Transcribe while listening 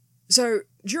So,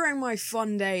 during my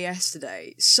fun day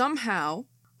yesterday, somehow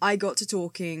I got to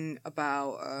talking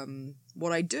about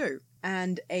what I do,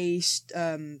 and a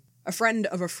friend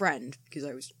of a friend, because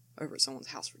I was over at someone's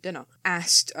house for dinner,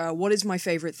 asked, what is my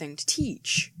favourite thing to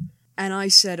teach? And I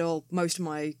said, oh, most of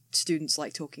my students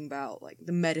like talking about, like,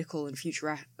 the medical and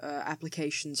future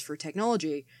applications for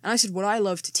technology. And I said, what I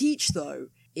love to teach, though,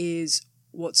 is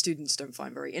what students don't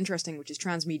find very interesting, which is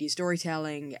transmedia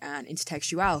storytelling and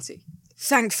intertextuality.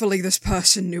 Thankfully, this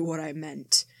person knew what I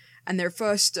meant. And their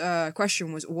first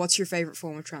question was, what's your favourite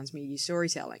form of transmedia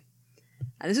storytelling?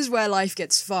 And this is where life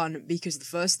gets fun, because the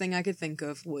first thing I could think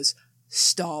of was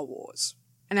Star Wars.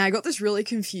 And I got this really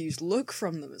confused look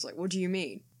from them. It's like, what do you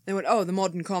mean? They went, oh, the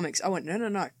modern comics. I went,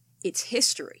 no. It's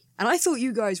history. And I thought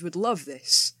you guys would love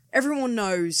this. Everyone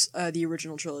knows the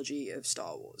original trilogy of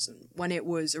Star Wars. And when it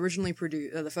was originally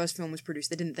produced, the first film was produced,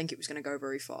 they didn't think it was going to go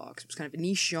very far, because it was kind of a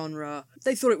niche genre.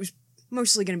 They thought it was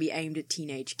mostly going to be aimed at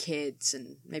teenage kids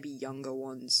and maybe younger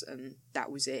ones, and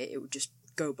that was it. It would just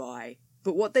go by.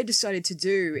 But what they decided to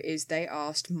do is they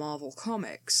asked Marvel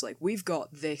Comics, like, we've got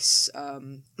this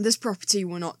property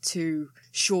we're not too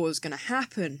sure is going to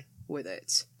happen with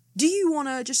it. Do you want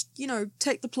to just,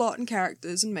 take the plot and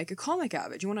characters and make a comic out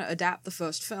of it? Do you want to adapt the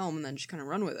first film and then just kind of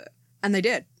run with it? And they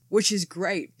did, which is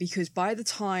great, because by the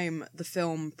time the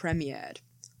film premiered,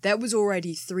 there was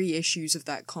already 3 issues of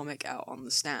that comic out on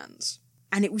the stands.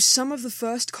 And it was some of the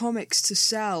first comics to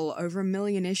sell over 1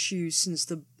 million issues since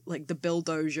the Bill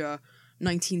Dozier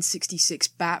 1966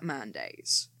 Batman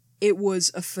days. It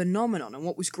was a phenomenon, and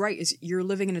what was great is you're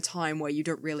living in a time where you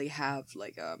don't really have,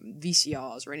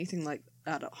 VCRs or anything like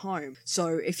that at home.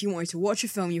 So if you wanted to watch a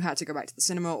film, you had to go back to the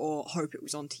cinema or hope it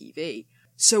was on TV.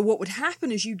 So what would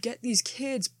happen is you'd get these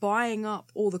kids buying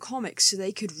up all the comics so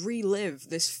they could relive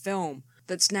this film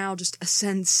that's now just a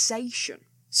sensation.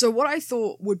 So what I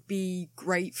thought would be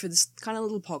great for this kind of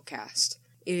little podcast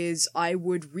is I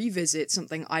would revisit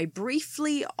something I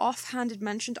briefly offhanded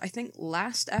mentioned, I think,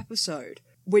 last episode,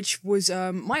 which was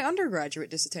my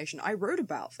undergraduate dissertation. I wrote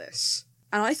about this.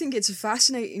 And I think it's a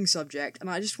fascinating subject, and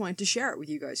I just wanted to share it with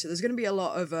you guys. So there's going to be a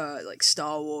lot of,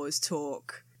 Star Wars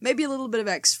talk, maybe a little bit of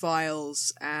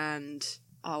X-Files, and,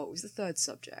 what was the third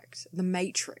subject? The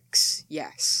Matrix,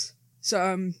 yes.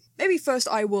 So, maybe first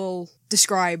I will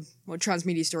describe what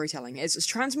transmedia storytelling is. As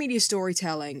transmedia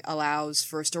storytelling allows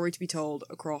for a story to be told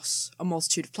across a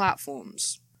multitude of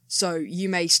platforms. So you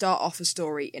may start off a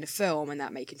story in a film, and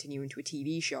that may continue into a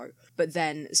TV show, but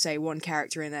then, say, one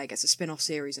character in there gets a spin-off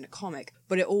series in a comic,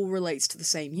 but it all relates to the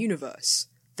same universe.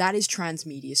 That is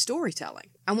transmedia storytelling.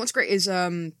 And what's great is,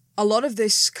 a lot of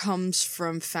this comes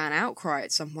from fan outcry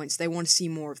at some points. They want to see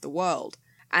more of the world.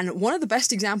 And one of the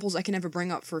best examples I can ever bring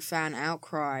up for fan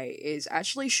outcry is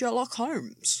actually Sherlock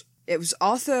Holmes. It was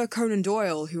Arthur Conan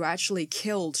Doyle who actually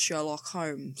killed Sherlock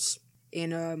Holmes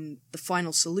in The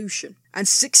Final Solution. And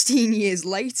 16 years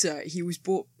later, he was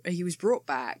brought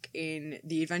back in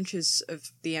The Adventures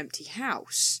of the Empty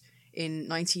House in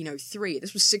 1903.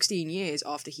 This was 16 years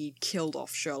after he'd killed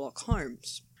off Sherlock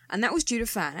Holmes. And that was due to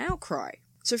fan outcry.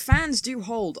 So fans do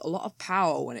hold a lot of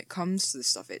power when it comes to this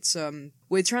stuff. It's,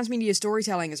 with transmedia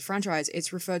storytelling as a franchise,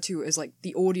 it's referred to as,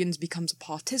 the audience becomes a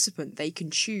participant. They can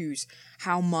choose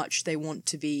how much they want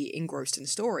to be engrossed in a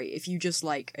story. If you just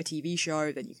like a TV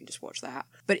show, then you can just watch that.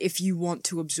 But if you want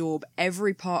to absorb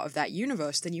every part of that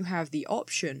universe, then you have the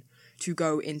option to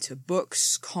go into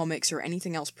books, comics, or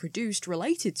anything else produced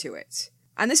related to it.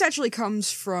 And this actually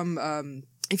comes from,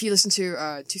 if you listen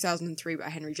to 2003 by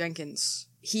Henry Jenkins,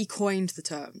 he coined the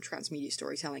term transmedia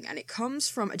storytelling, and it comes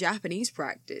from a Japanese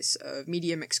practice of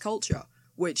media mixed culture,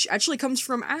 which actually comes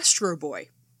from Astro Boy,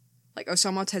 like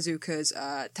Osamu Tezuka's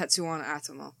Tetsuwan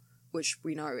Atama, which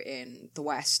we know in the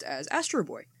West as Astro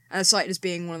Boy. And it's cited as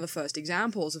being one of the first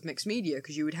examples of mixed media,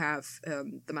 because you would have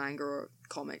the manga or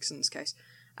comics in this case,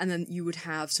 and then you would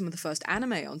have some of the first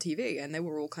anime on TV, and they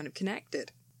were all kind of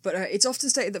connected. But it's often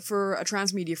stated that for a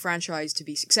transmedia franchise to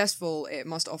be successful, it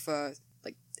must offer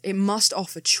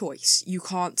choice. You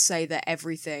can't say that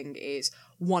everything is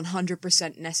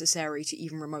 100% necessary to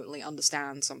even remotely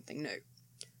understand something new.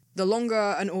 The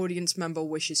longer an audience member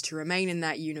wishes to remain in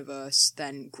that universe,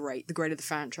 then great. The greater the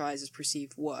franchise's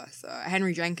perceived worth.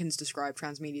 Henry Jenkins described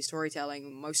transmedia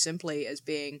storytelling most simply as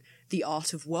being the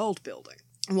art of world building.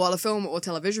 While a film or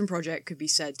television project could be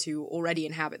said to already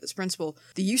inhabit this principle,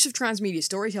 the use of transmedia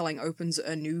storytelling opens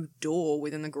a new door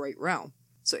within the great realm.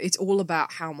 So it's all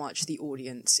about how much the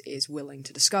audience is willing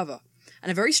to discover.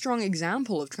 And a very strong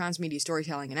example of transmedia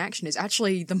storytelling in action is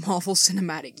actually the Marvel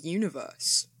Cinematic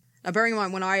Universe. Now, bearing in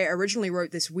mind, when I originally wrote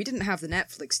this, we didn't have the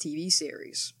Netflix TV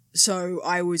series. So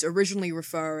I was originally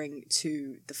referring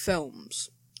to the films.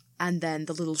 And then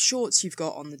the little shorts you've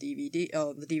got on the the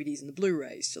DVDs and the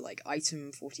Blu-rays, so like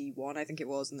item 41, I think it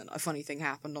was, and then a funny thing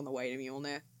happened on the way to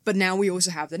Mjolnir. But now we also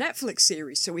have the Netflix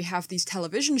series, so we have these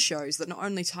television shows that not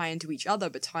only tie into each other,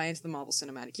 but tie into the Marvel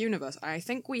Cinematic Universe. And I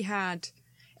think we had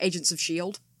Agents of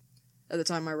S.H.I.E.L.D. at the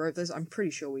time I wrote this. I'm pretty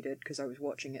sure we did, because I was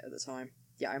watching it at the time.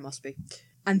 Yeah, I must be.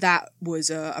 And that was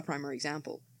a primary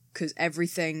example, because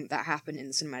everything that happened in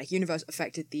the cinematic universe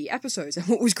affected the episodes. And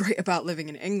what was great about living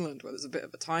in England, where there's a bit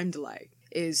of a time delay,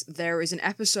 is there is an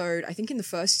episode, I think in the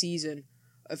first season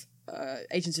of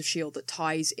Agents of S.H.I.E.L.D. that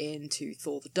ties into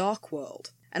Thor the Dark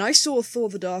World. And I saw Thor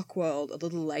the Dark World a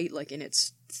little late, like in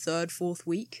its third, fourth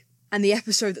week. And the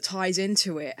episode that ties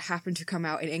into it happened to come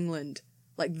out in England,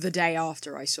 like the day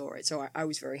after I saw it. So I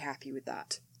was very happy with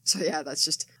that. So yeah, that's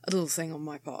just a little thing on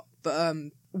my part. But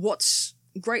what's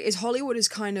great is Hollywood is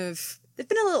they've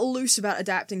been a little loose about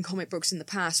adapting comic books in the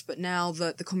past, but now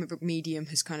that the comic book medium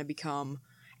has kind of become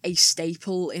a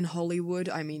staple in Hollywood,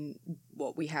 I mean,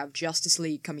 we have Justice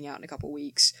League coming out in a couple of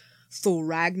weeks, Thor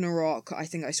Ragnarok, I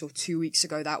think I saw 2 weeks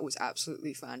ago, that was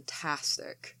absolutely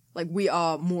fantastic. Like, we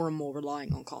are more and more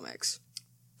relying on comics.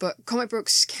 But comic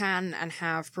books can and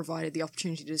have provided the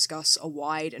opportunity to discuss a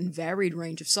wide and varied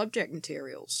range of subject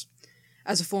materials,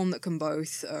 as a form that can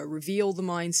both reveal the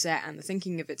mindset and the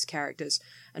thinking of its characters,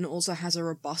 and also has a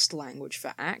robust language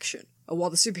for action. While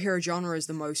the superhero genre is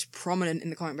the most prominent in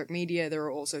the comic book media, there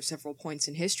are also several points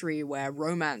in history where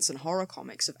romance and horror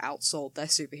comics have outsold their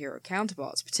superhero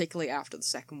counterparts, particularly after the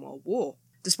Second World War.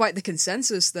 Despite the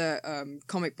consensus that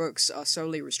comic books are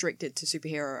solely restricted to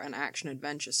superhero and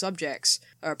action-adventure subjects,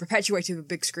 perpetuated with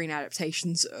big-screen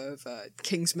adaptations of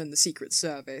Kingsman: The Secret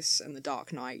Service and The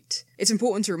Dark Knight, it's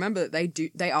important to remember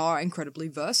that they are incredibly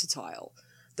versatile,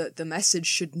 that the message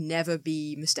should never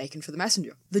be mistaken for the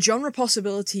messenger. The genre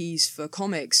possibilities for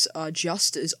comics are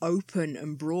just as open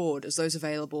and broad as those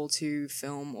available to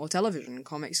film or television.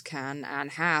 Comics can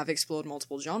and have explored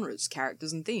multiple genres,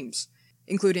 characters, and themes,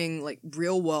 including, like,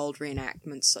 real-world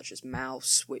reenactments such as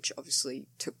Mouse, which obviously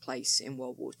took place in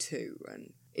World War II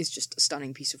and is just a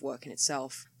stunning piece of work in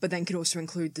itself. But then could also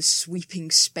include the sweeping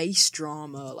space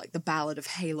drama, like The Ballad of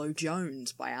Halo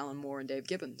Jones by Alan Moore and Dave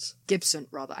Gibbons. Gibson,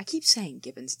 rather. I keep saying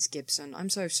Gibbons, it's Gibson. I'm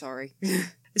so sorry.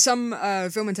 Some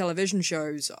film and television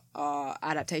shows are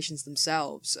adaptations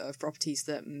themselves of properties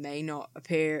that may not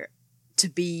appear to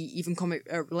be even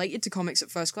related to comics at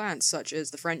first glance, such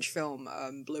as the French film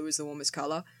Blue is the Warmest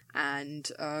Colour, and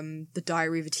The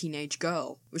Diary of a Teenage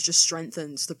Girl, which just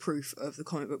strengthens the proof of the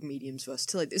comic book medium's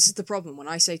versatility. This is the problem. When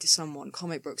I say to someone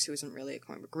comic books who isn't really a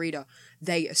comic book reader,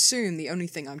 they assume the only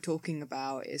thing I'm talking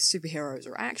about is superheroes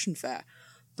or action fare.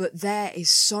 But there is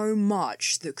so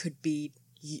much that could be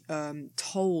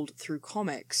told through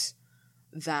comics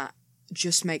that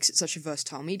just makes it such a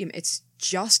versatile medium. It's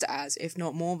just as, if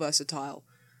not more versatile,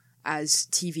 as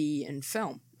TV and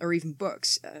film, or even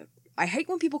books. I hate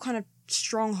when people kind of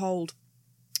stronghold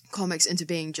comics into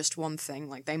being just one thing,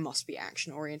 like they must be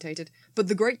action-orientated. But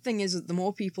the great thing is that the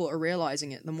more people are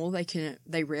realizing it, the more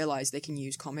they realize they can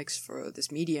use comics for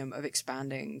this medium of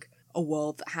expanding a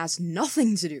world that has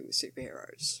nothing to do with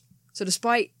superheroes. So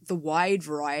despite the wide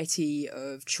variety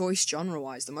of choice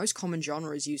genre-wise, the most common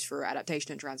genres used for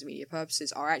adaptation and transmedia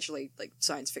purposes are actually, like,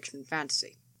 science fiction and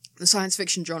fantasy. The science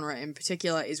fiction genre in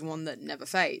particular is one that never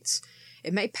fades.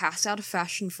 It may pass out of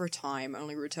fashion for a time,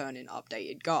 only return in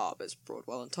updated garb, as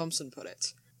Broadwell and Thompson put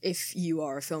it. If you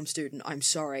are a film student, I'm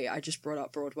sorry, I just brought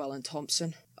up Broadwell and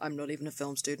Thompson. I'm not even a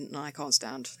film student, and I can't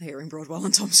stand hearing Broadwell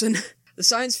and Thompson. The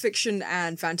science fiction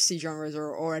and fantasy genres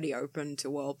are already open to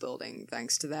world building,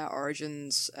 thanks to their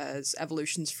origins as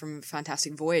evolutions from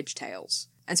fantastic voyage tales.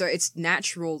 And so it's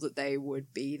natural that they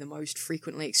would be the most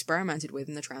frequently experimented with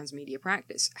in the transmedia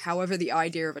practice. However, the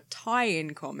idea of a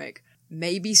tie-in comic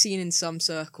may be seen in some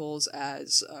circles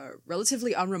as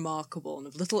relatively unremarkable and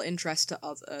of little interest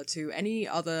to any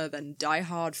other than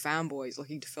die-hard fanboys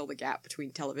looking to fill the gap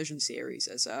between television series,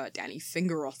 as Danny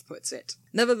Fingeroth puts it.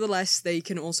 Nevertheless, they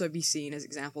can also be seen as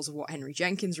examples of what Henry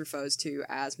Jenkins refers to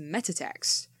as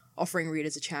metatext, offering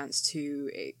readers a chance to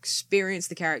experience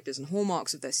the characters and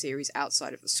hallmarks of their series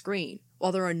outside of the screen.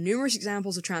 While there are numerous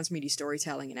examples of transmedia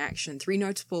storytelling in action, 3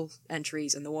 notable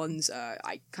entries, and the ones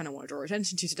I kind of want to draw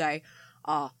attention to today,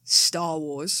 are Star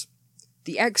Wars,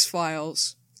 The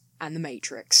X-Files, and The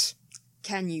Matrix.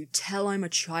 Can you tell I'm a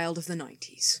child of the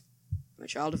 90s? I'm a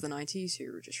child of the 90s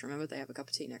who just remembered they have a cup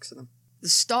of tea next to them. The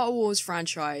Star Wars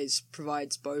franchise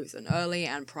provides both an early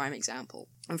and prime example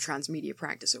of transmedia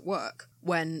practice at work.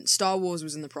 When Star Wars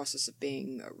was in the process of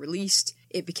being released,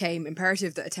 it became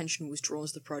imperative that attention was drawn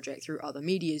to the project through other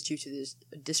medias due to the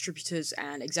distributors'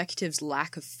 and executives'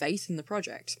 lack of faith in the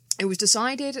project. It was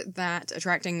decided that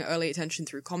attracting early attention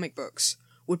through comic books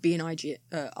would be an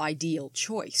ideal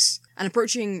choice. And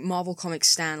approaching Marvel Comics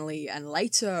Stan Lee and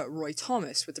later Roy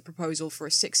Thomas with the proposal for a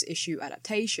 6-issue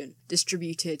adaptation,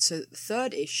 distributed so that the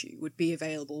 3rd issue would be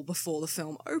available before the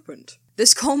film opened.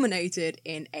 This culminated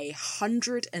in a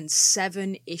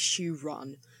 107-issue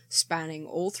run spanning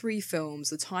all 3 films,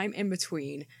 the time in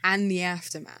between, and the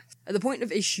aftermath. At the point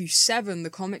of issue 7, the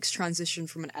comics transitioned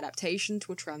from an adaptation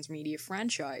to a transmedia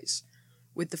franchise.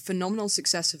 With the phenomenal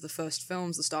success of the first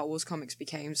films, the Star Wars comics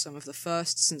became some of the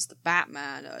first since the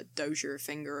Batman, Dozier,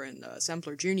 Finger, and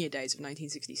Sampler Jr. days of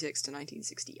 1966 to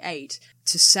 1968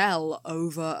 to sell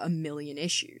over 1 million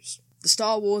issues. The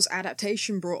Star Wars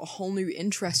adaptation brought a whole new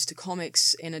interest to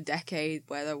comics in a decade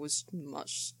where there was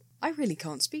much... I really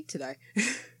can't speak today.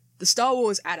 The Star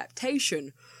Wars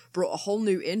adaptation brought a whole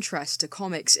new interest to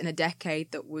comics in a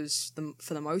decade that was,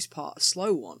 for the most part, a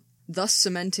slow one, thus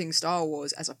cementing Star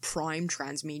Wars as a prime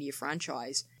transmedia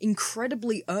franchise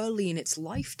incredibly early in its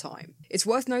lifetime. It's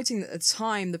worth noting that at the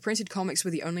time, the printed comics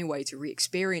were the only way to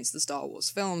re-experience the Star Wars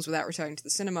films without returning to the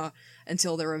cinema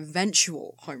until their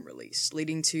eventual home release,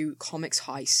 leading to comics'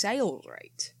 high sales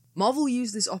rate. Marvel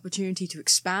used this opportunity to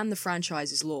expand the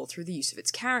franchise's lore through the use of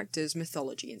its characters,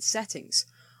 mythology, and settings,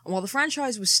 and while the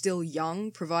franchise was still young,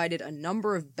 provided a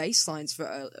number of baselines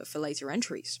for later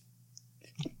entries.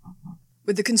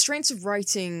 With the constraints of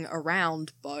writing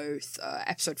around both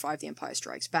Episode 5, The Empire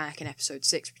Strikes Back, and Episode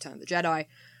 6, Return of the Jedi,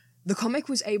 the comic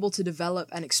was able to develop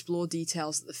and explore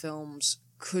details that the films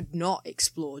could not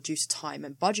explore due to time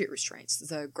and budget restraints.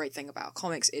 The great thing about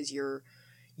comics is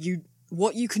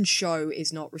what you can show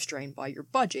is not restrained by your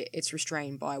budget, it's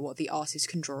restrained by what the artist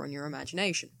can draw in your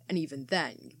imagination. And even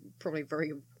then, probably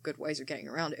very good ways of getting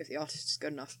around it if the artist is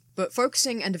good enough. But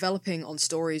focusing and developing on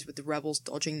stories with the rebels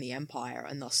dodging the Empire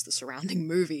and thus the surrounding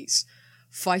movies,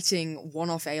 fighting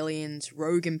one-off aliens,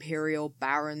 rogue Imperial,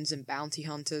 barons, and bounty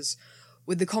hunters,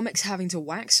 with the comics having to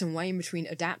wax and wane between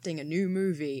adapting a new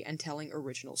movie and telling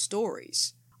original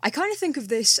stories. I kind of think of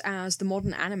this as the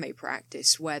modern anime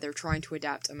practice, where they're trying to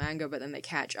adapt a manga but then they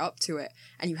catch up to it,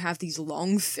 and you have these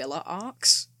long filler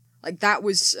arcs. Like,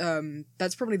 that's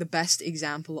probably the best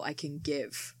example I can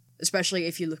give. Especially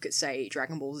if you look at, say,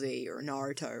 Dragon Ball Z or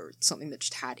Naruto, or something that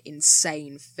just had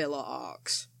insane filler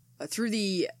arcs. Through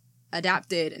the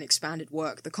adapted and expanded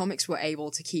work, the comics were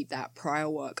able to keep that prior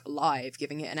work alive,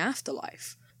 giving it an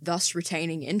afterlife, thus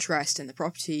retaining interest in the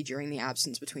property during the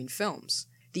absence between films.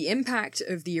 The impact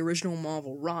of the original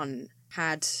Marvel run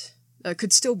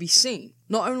could still be seen,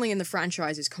 not only in the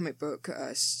franchise's comic book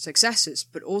successes,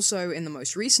 but also in the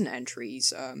most recent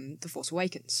entries, The Force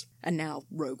Awakens, and now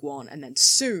Rogue One, and then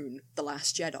soon The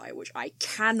Last Jedi, which I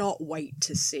cannot wait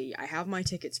to see. I have my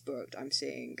tickets booked. I'm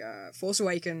seeing Force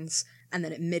Awakens, and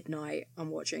then at midnight I'm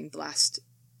watching The Last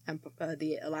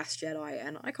Jedi,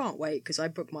 and I can't wait, because I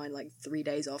booked mine like 3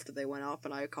 days after they went up,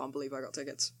 and I can't believe I got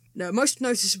tickets. No, most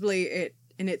noticeably,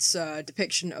 in its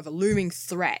depiction of a looming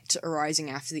threat arising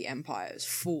after the Empire's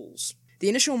falls. The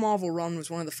initial Marvel run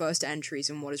was one of the first entries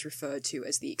in what is referred to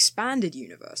as the Expanded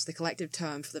Universe, the collective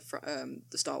term for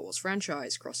the Star Wars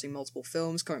franchise, crossing multiple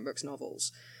films, comic books,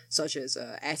 novels, such as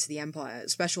Heir to the Empire,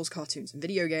 specials, cartoons, and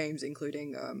video games,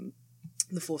 including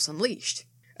The Force Unleashed.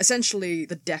 Essentially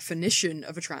the definition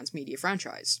of a transmedia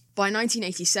franchise. By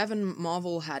 1987,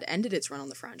 Marvel had ended its run on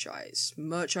the franchise.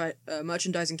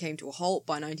 Merchandising came to a halt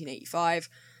by 1985.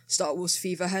 Star Wars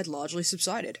fever had largely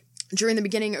subsided. During the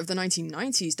beginning of the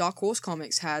 1990s, Dark Horse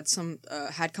Comics had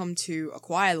come to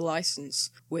acquire the license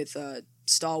with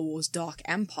Star Wars Dark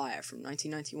Empire from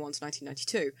 1991 to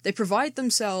 1992. They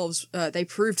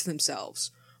proved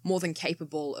themselves more than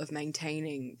capable of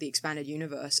maintaining the expanded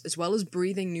universe, as well as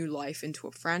breathing new life into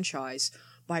a franchise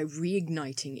by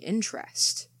reigniting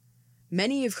interest.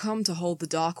 Many have come to hold the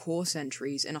Dark Horse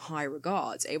entries in a high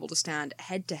regard, able to stand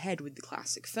head-to-head with the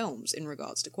classic films in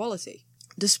regards to quality.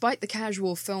 Despite the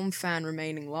casual film fan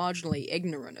remaining largely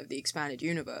ignorant of the expanded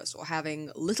universe, or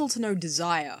having little to no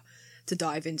desire to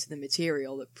dive into the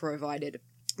material that provided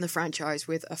the franchise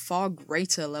with a far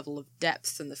greater level of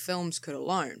depth than the films could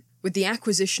alone. With the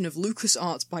acquisition of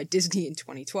LucasArts by Disney in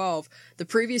 2012, the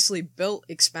previously built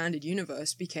expanded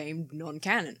universe became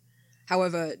non-canon.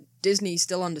 However, Disney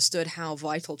still understood how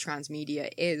vital transmedia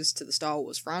is to the Star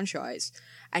Wars franchise,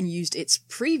 and used its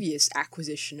previous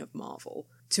acquisition of Marvel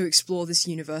to explore this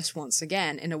universe once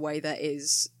again in a way that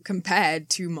is compared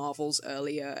to Marvel's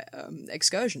earlier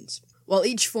excursions. While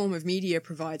each form of media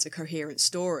provides a coherent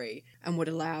story and would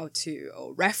allow to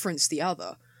or reference the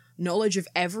other, knowledge of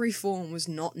every form was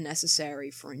not necessary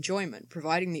for enjoyment,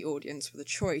 providing the audience with a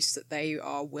choice that they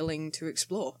are willing to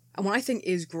explore. And what I think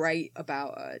is great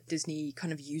about Disney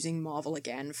kind of using Marvel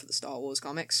again for the Star Wars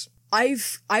comics, I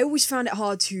always found it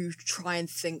hard to try and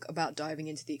think about diving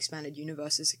into the expanded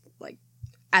universes, like,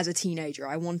 as a teenager.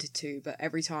 I wanted to, but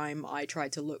every time I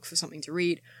tried to look for something to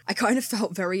read, I kind of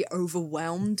felt very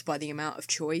overwhelmed by the amount of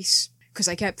choice, because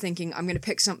I kept thinking, I'm going to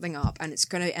pick something up, and it's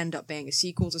going to end up being a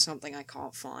sequel to something I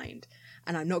can't find,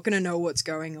 and I'm not going to know what's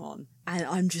going on, and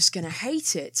I'm just going to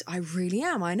hate it. I really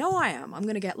am. I know I am. I'm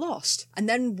going to get lost. And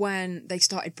then when they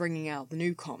started bringing out the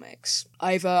new comics,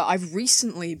 I've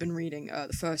recently been reading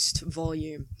the first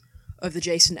volume of the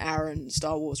Jason Aaron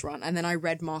Star Wars run, and then I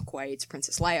read Mark Waid's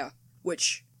Princess Leia,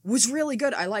 which was really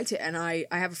good. I liked it, and I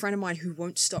have a friend of mine who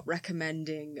won't stop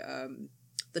recommending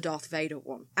the Darth Vader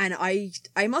one. And I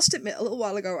must admit, a little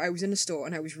while ago, I was in a store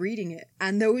and I was reading it,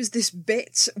 and there was this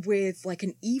bit with, like,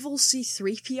 an evil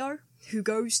C-3PO who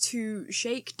goes to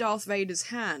shake Darth Vader's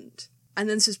hand, and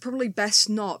then says, probably best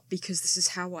not, because this is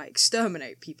how I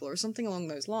exterminate people, or something along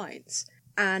those lines.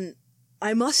 And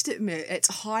I must admit,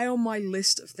 it's high on my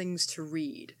list of things to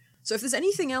read. So if there's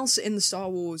anything else in the Star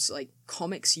Wars, like,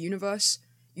 comics universe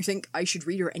you think I should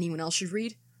read or anyone else should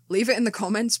read, leave it in the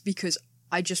comments, because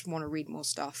I just want to read more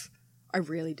stuff. I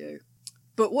really do.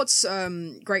 But what's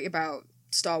great about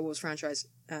Star Wars franchise,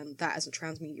 and that as a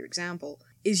transmedia example,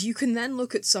 is you can then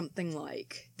look at something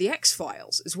like The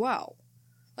X-Files as well.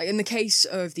 Like, in the case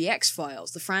of The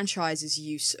X-Files, the franchise's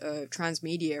use of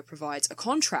transmedia provides a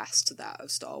contrast to that of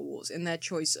Star Wars in their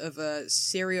choice of a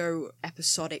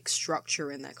serial-episodic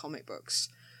structure in their comic books,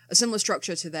 a similar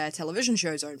structure to their television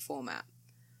show's own format.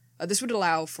 This would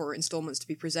allow for installments to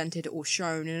be presented or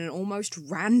shown in an almost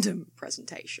random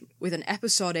presentation, with an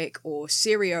episodic or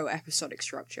serial-episodic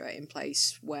structure in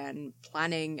place when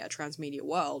planning a transmedia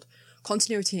world.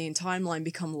 Continuity and timeline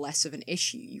become less of an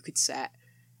issue. You could set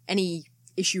any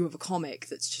issue of a comic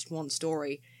that's just one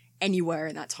story anywhere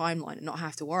in that timeline and not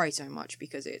have to worry so much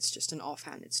because it's just an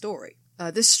offhanded story.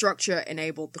 This structure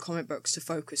enabled the comic books to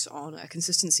focus on a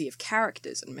consistency of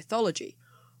characters and mythology,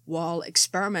 while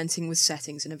experimenting with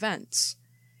settings and events.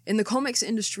 In the comics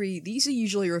industry, these are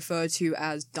usually referred to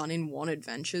as done-in-one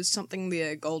adventures, something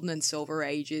the Golden and Silver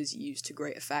Ages used to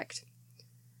great effect.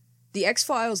 The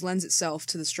X-Files lends itself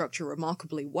to the structure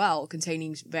remarkably well,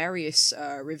 containing various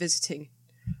revisited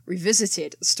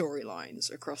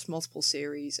storylines across multiple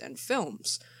series and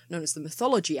films, known as the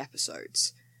mythology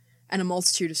episodes, and a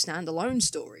multitude of standalone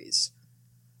stories.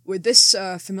 With this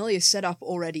familiar setup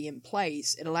already in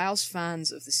place, it allows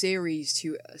fans of the series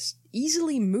to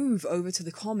easily move over to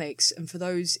the comics, and for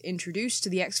those introduced to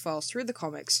the X-Files through the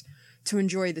comics to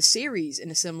enjoy the series in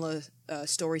a similar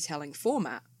storytelling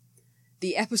format.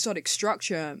 The episodic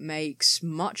structure makes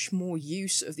much more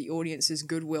use of the audience's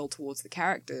goodwill towards the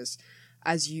characters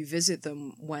as you visit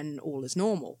them when all is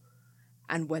normal,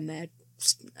 and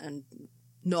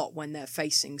not when they're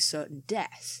facing certain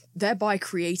death, thereby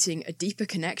creating a deeper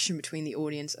connection between the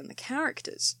audience and the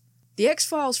characters. The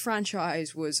X-Files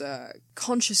franchise was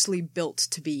consciously built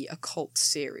to be a cult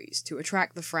series to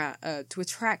attract the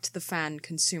fan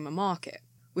consumer market.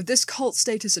 With this cult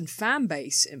status and fan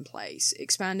base in place,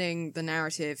 expanding the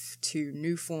narrative to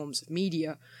new forms of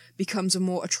media becomes a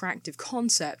more attractive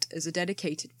concept, as a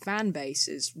dedicated fan base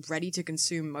is ready to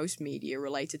consume most media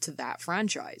related to that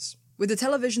franchise. With the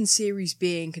television series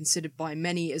being considered by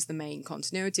many as the main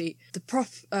continuity,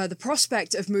 the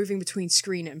prospect of moving between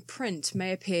screen and print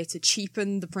may appear to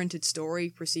cheapen the printed story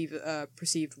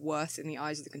perceived worth in the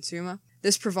eyes of the consumer.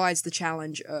 This provides the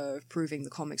challenge of proving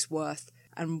the comic's worth,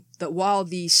 and that while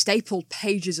the stapled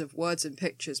pages of words and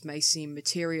pictures may seem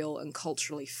material and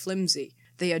culturally flimsy,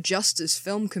 they are just as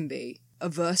film can be, a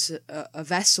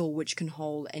vessel which can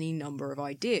hold any number of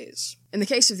ideas. In the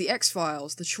case of the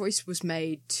X-Files, the choice was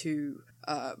made to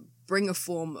bring a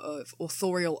form of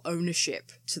authorial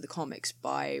ownership to the comics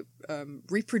by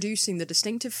reproducing the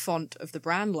distinctive font of the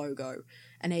brand logo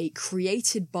and a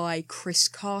created by Chris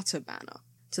Carter banner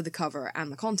to the cover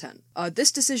and the content.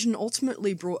 This decision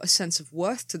ultimately brought a sense of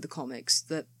worth to the comics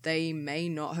that they may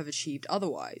not have achieved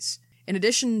otherwise. In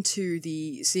addition to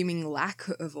the seeming lack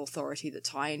of authority that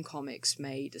tie-in comics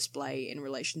may display in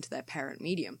relation to their parent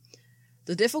medium,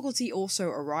 the difficulty also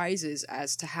arises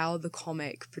as to how the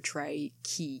comic portray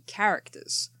key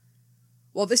characters.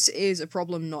 While this is a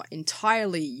problem not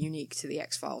entirely unique to the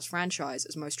X-Files franchise,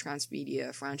 as most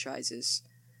transmedia franchises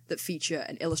that feature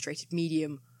an illustrated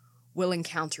medium will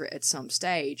encounter it at some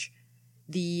stage,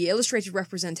 the illustrated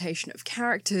representation of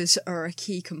characters are a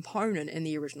key component in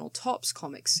the original Topps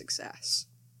comics' success.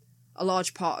 A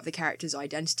large part of the character's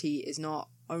identity is not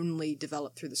only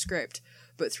developed through the script,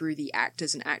 but through the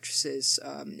actors and actresses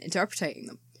interpreting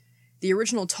them. The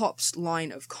original Topps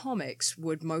line of comics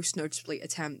would most notably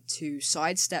attempt to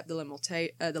sidestep the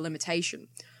limitation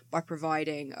by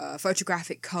providing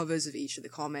photographic covers of each of the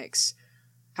comics.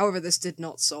 However, this did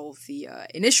not solve the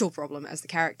initial problem, as the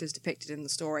characters depicted in the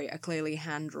story are clearly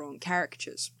hand-drawn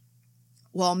caricatures.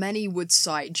 While many would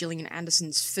cite Gillian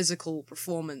Anderson's physical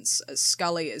performance as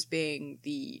Scully as being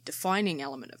the defining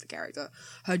element of the character,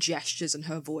 her gestures and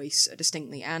her voice are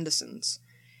distinctly Anderson's.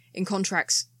 In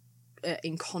contrast,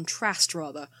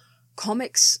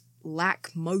 comics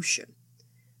lack motion.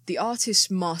 The artist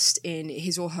must, in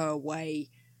his or her way,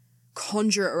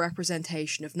 conjure a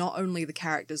representation of not only the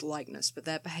character's likeness, but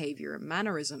their behaviour and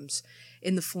mannerisms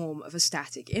in the form of a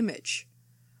static image.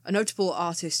 A notable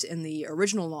artist in the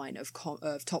original line of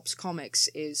Topps comics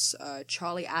is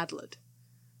Charlie Adlard,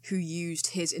 who used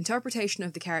his interpretation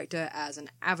of the character as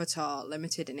an avatar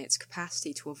limited in its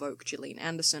capacity to evoke Gillian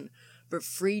Anderson, but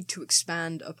freed to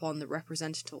expand upon the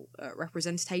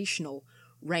representational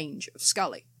range of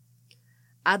Scully.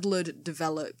 Adlard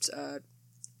developed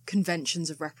conventions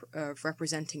of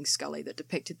representing Scully that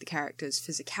depicted the character's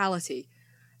physicality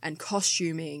and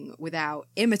costuming without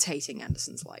imitating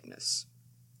Anderson's likeness,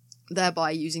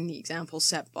 thereby using the example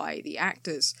set by the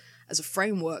actors as a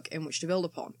framework in which to build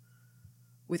upon,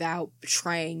 without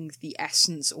betraying the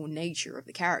essence or nature of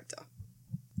the character.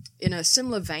 In a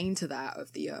similar vein to that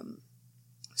of the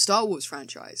Star Wars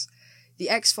franchise, The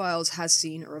X-Files has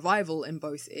seen a revival in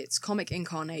both its comic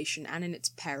incarnation and in its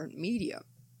parent media,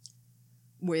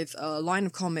 with a line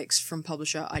of comics from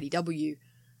publisher IDW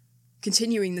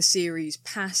continuing the series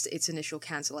past its initial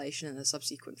cancellation and the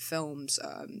subsequent films.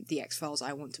 The X-Files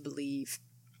I Want to Believe,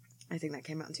 I think that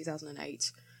came out in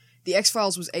 2008. The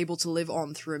X-Files was able to live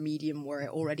on through a medium where it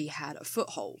already had a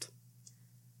foothold,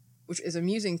 which is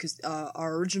amusing because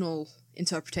our original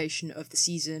interpretation of the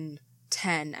season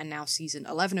 10 and now season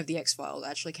 11 of The X-Files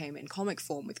actually came in comic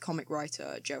form, with comic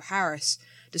writer Joe Harris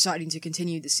deciding to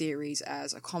continue the series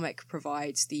as a comic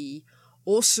provides the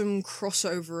awesome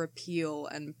crossover appeal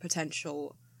and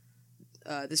potential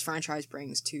this franchise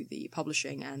brings to the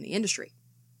publishing and the industry.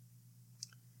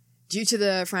 Due to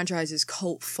the franchise's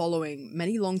cult following,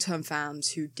 many long-term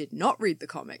fans who did not read the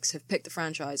comics have picked the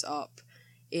franchise up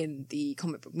in the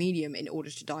comic book medium in order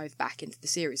to dive back into the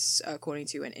series, according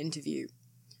to an interview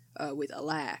with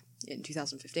Allaire in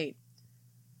 2015.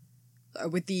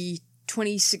 With the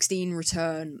 2016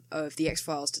 return of The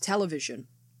X-Files to television,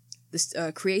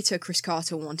 the creator Chris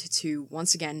Carter wanted to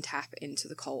once again tap into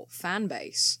the cult fan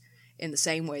base in the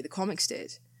same way the comics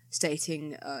did,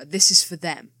 stating, "This is for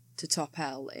them," to Top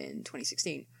L in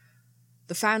 2016.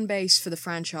 The fan base for the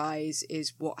franchise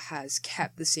is what has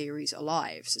kept the series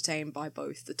alive, sustained by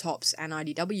both the Topps and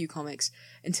IDW comics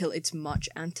until its much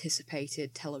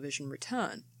anticipated television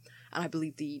return. And I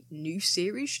believe the new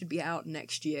series should be out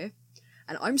next year,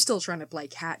 and I'm still trying to play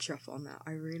catch up on that,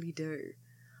 I really do.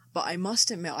 But I must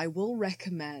admit, I will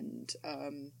recommend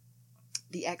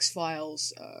the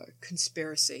X-Files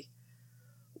Conspiracy,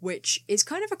 which is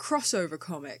kind of a crossover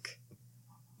comic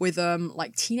with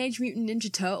like Teenage Mutant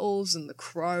Ninja Turtles and The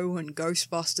Crow and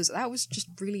Ghostbusters. That was just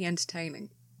really entertaining.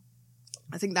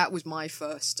 I think that was my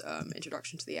first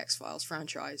introduction to the X-Files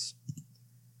franchise.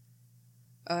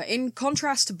 In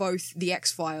contrast to both the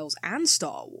X-Files and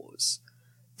Star Wars,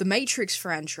 the Matrix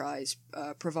franchise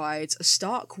provides a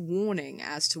stark warning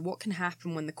as to what can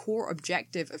happen when the core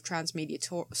objective of transmedia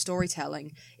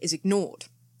storytelling is ignored,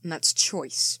 and that's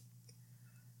choice.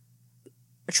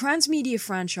 A transmedia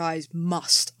franchise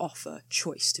must offer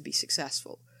choice to be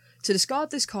successful. To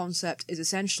discard this concept is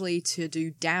essentially to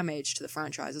do damage to the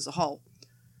franchise as a whole.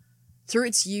 Through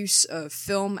its use of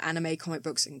film, anime, comic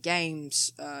books, and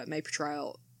games, may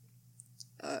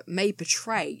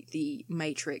portray the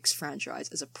Matrix franchise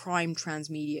as a prime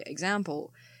transmedia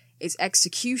example, its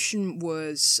execution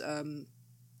was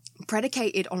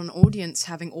predicated on an audience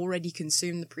having already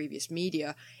consumed the previous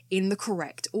media in the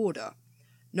correct order.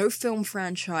 No film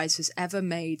franchise has ever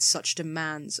made such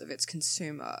demands of its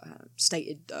consumer,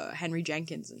 stated Henry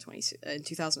Jenkins in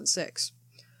 2006.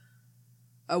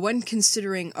 When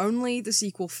considering only the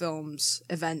sequel films,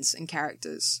 events, and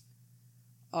characters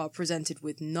are presented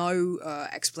with no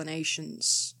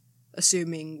explanations,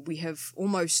 assuming we have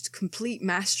almost complete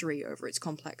mastery over its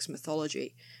complex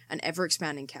mythology and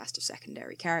ever-expanding cast of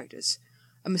secondary characters,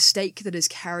 a mistake that is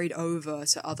carried over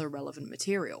to other relevant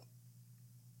material.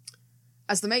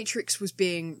 As The Matrix was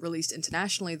being released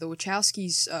internationally, the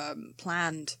Wachowskis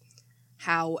planned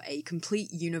how a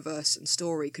complete universe and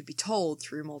story could be told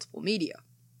through multiple media.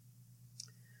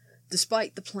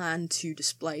 Despite the plan to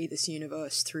display this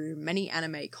universe through many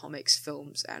anime, comics,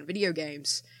 films, and video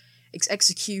games, its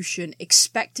execution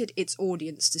expected its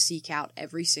audience to seek out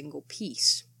every single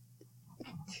piece.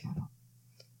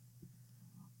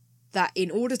 That in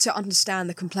order to understand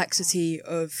the complexity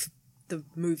of the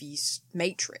movie's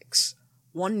Matrix,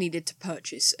 one needed to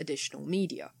purchase additional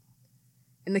media.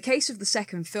 In the case of the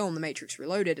second film, The Matrix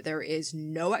Reloaded, there is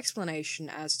no explanation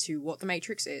as to what the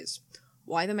Matrix is,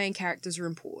 why the main characters are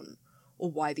important, or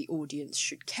why the audience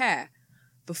should care,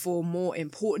 before more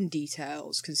important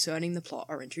details concerning the plot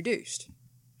are introduced.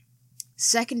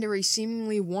 Secondary,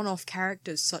 seemingly one-off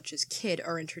characters such as Kid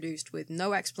are introduced with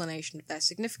no explanation of their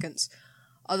significance,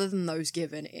 other than those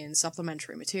given in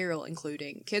supplementary material,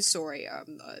 including Kid's Story,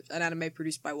 an anime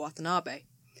produced by Watanabe,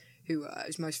 who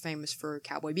is most famous for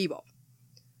Cowboy Bebop.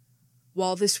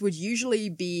 While this would usually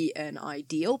be an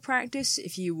ideal practice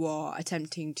if you are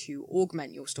attempting to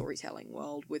augment your storytelling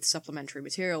world with supplementary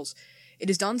materials, it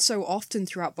is done so often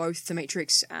throughout both The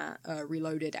Matrix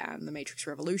Reloaded and The Matrix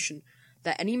Revolution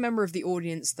that any member of the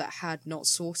audience that had not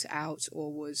sought out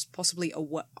or was possibly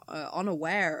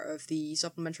unaware of the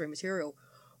supplementary material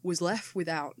was left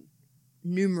without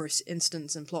numerous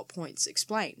incidents and plot points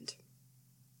explained.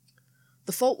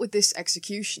 The fault with this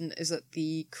execution is that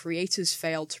the creators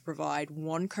failed to provide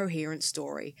one coherent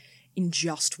story in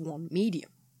just one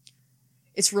medium.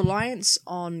 Its reliance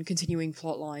on continuing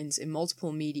plot lines in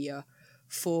multiple media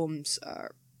forms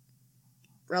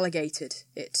relegated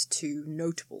it to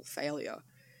notable failure.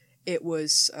 It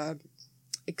was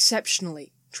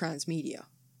exceptionally transmedia.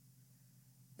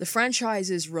 The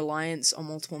franchise's reliance on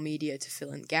multiple media to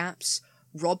fill in gaps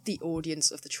robbed the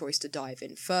audience of the choice to dive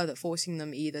in further, forcing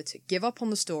them either to give up on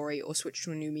the story or switch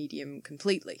to a new medium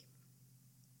completely.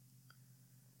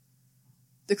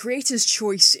 The creator's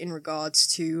choice in regards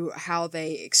to how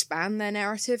they expand their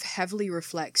narrative heavily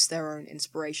reflects their own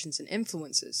inspirations and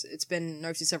influences. It's been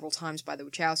noted several times by the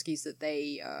Wachowskis that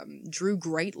they drew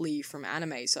greatly from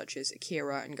anime such as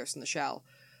Akira and Ghost in the Shell,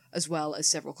 as well as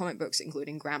several comic books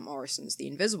including Grant Morrison's The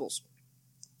Invisibles.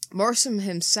 Morrison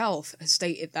himself has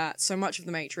stated that so much of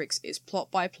The Matrix is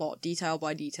plot by plot, detail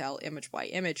by detail, image by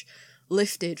image,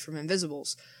 lifted from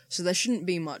Invisibles, so there shouldn't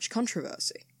be much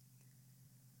controversy.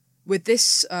 With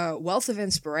this wealth of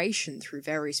inspiration through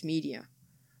various media,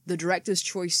 the director's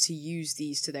choice to use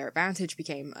these to their advantage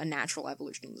became a natural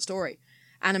evolution of the story.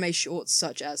 Anime shorts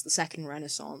such as The Second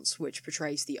Renaissance, which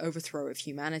portrays the overthrow of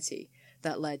humanity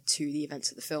that led to the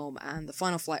events of the film, and The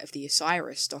Final Flight of the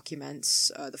Osiris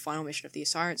documents the final mission of the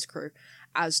Osiris crew,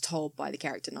 as told by the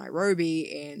character Nairobi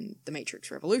in The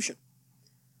Matrix Revolution.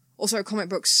 Also, comic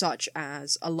books such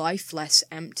as A Life Less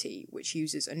Empty, which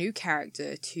uses a new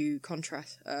character to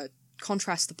contrast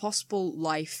the possible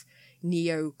life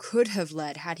Neo could have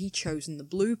led had he chosen the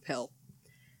blue pill,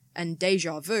 and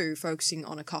Deja Vu, focusing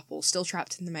on a couple still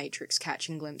trapped in the Matrix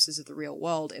catching glimpses of the real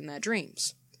world in their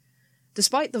dreams.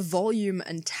 Despite the volume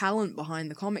and talent behind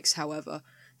the comics, however,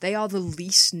 they are the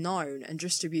least known and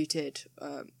distributed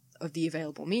of the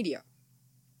available media,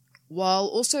 while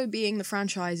also being the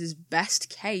franchise's best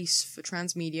case for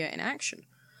transmedia in action.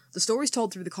 The stories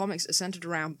told through the comics are centered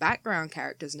around background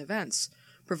characters and events,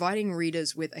 providing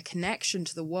readers with a connection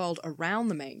to the world around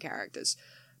the main characters,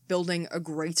 building a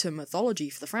greater mythology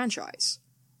for the franchise.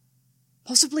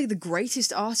 Possibly the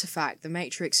greatest artifact The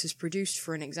Matrix has produced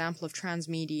for an example of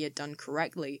transmedia done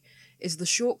correctly is the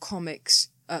short comic,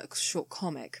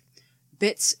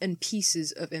 Bits and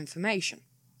Pieces of Information.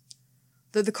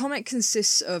 Though the comic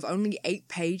consists of only 8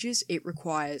 pages, it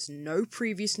requires no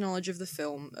previous knowledge of the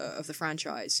film, of the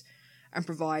franchise, and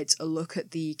provides a look at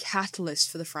the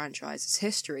catalyst for the franchise's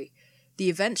history.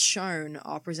 The events shown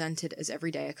are presented as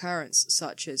everyday occurrence,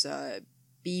 such as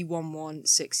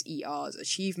B116ER's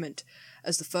achievement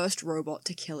as the first robot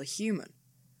to kill a human.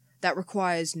 That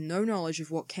requires no knowledge of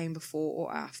what came before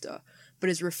or after, but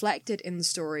is reflected in the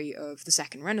story of the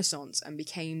Second Renaissance and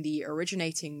became the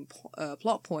originating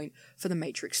plot point for the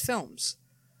Matrix films.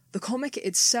 The comic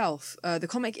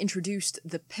introduced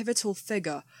the pivotal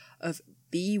figure of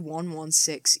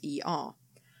B116ER.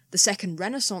 The Second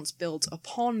Renaissance builds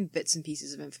upon Bits and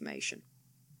Pieces of Information,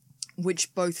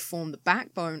 which both form the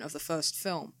backbone of the first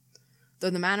film. Though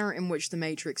the manner in which The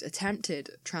Matrix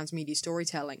attempted transmedia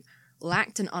storytelling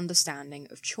lacked an understanding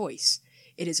of choice,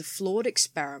 it is a flawed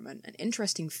experiment, an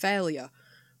interesting failure,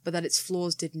 but that its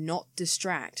flaws did not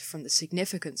distract from the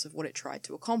significance of what it tried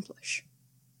to accomplish.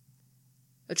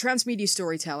 The transmedia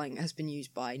storytelling has been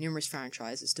used by numerous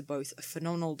franchises to both a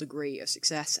phenomenal degree of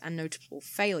success and notable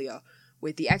failure,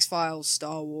 with The X-Files,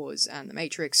 Star Wars, and The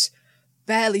Matrix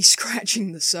barely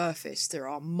scratching the surface. There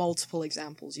are multiple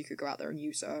examples you could go out there and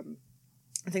use.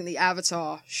 I think the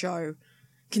Avatar show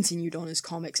continued on as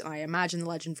comics, and I imagine The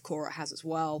Legend of Korra has as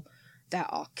well. There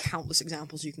are countless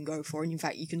examples you can go for, and in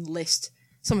fact you can list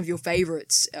some of your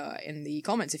favourites in the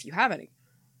comments if you have any.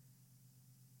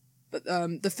 But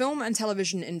the film and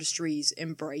television industry's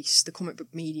embrace the comic book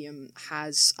medium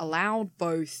has allowed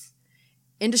both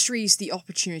industries the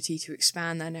opportunity to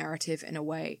expand their narrative in a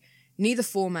way neither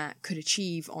format could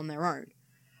achieve on their own,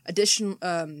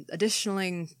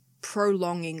 additionally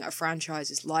prolonging a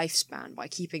franchise's lifespan by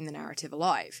keeping the narrative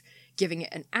alive, giving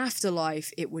it an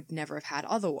afterlife it would never have had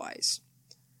otherwise.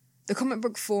 The comic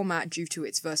book format, due to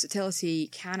its versatility,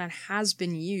 can and has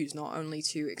been used not only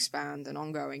to expand an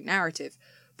ongoing narrative,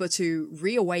 but to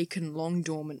reawaken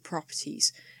long-dormant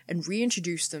properties and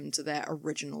reintroduce them to their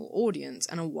original audience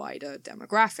and a wider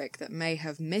demographic that may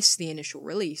have missed the initial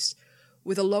release,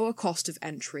 with a lower cost of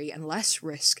entry and less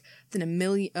risk than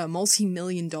a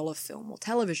multi-million-dollar film or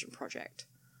television project.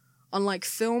 Unlike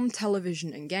film,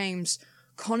 television, and games,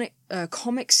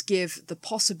 comics give the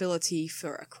possibility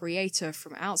for a creator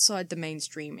from outside the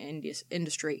mainstream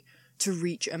industry to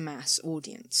reach a mass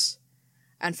audience,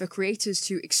 and for creators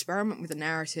to experiment with the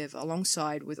narrative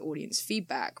alongside with audience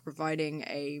feedback, providing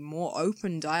a more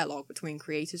open dialogue between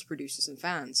creators, producers, and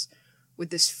fans. With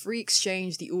this free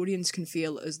exchange, the audience can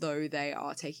feel as though they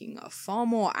are taking a far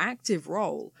more active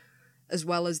role, as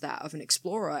well as that of an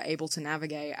explorer able to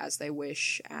navigate as they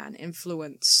wish and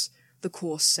influence the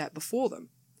course set before them.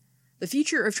 The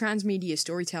future of transmedia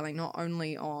storytelling, not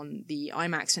only on the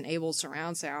IMAX-enabled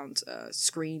surround sound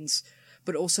screens,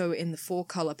 but also in the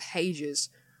 4-color pages,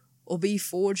 will be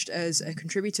forged as a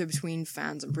contributor between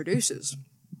fans and producers,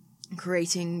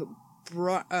 creating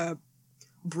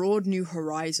broad new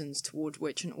horizons toward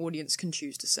which an audience can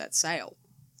choose to set sail.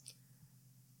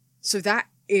 So that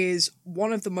is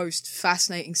one of the most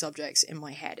fascinating subjects in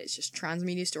my head. It's just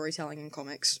transmedia storytelling in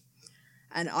comics.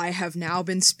 And I have now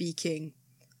been speaking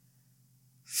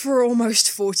for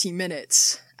almost 40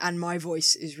 minutes, and my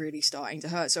voice is really starting to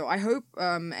hurt. So I hope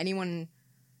anyone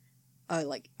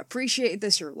appreciated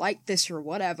this or liked this or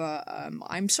whatever.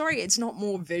 I'm sorry it's not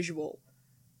more visual.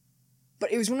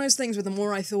 But it was one of those things where the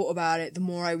more I thought about it, the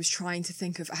more I was trying to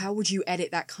think of how would you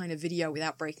edit that kind of video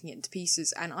without breaking it into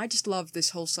pieces. And I just love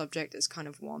this whole subject as kind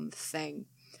of one thing.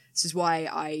 This is why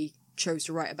I chose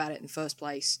to write about it in the first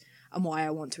place, and why I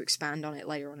want to expand on it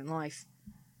later on in life.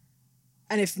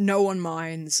 And if no one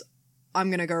minds, I'm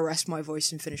going to go rest my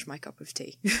voice and finish my cup of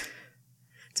tea.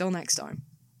 Till next time.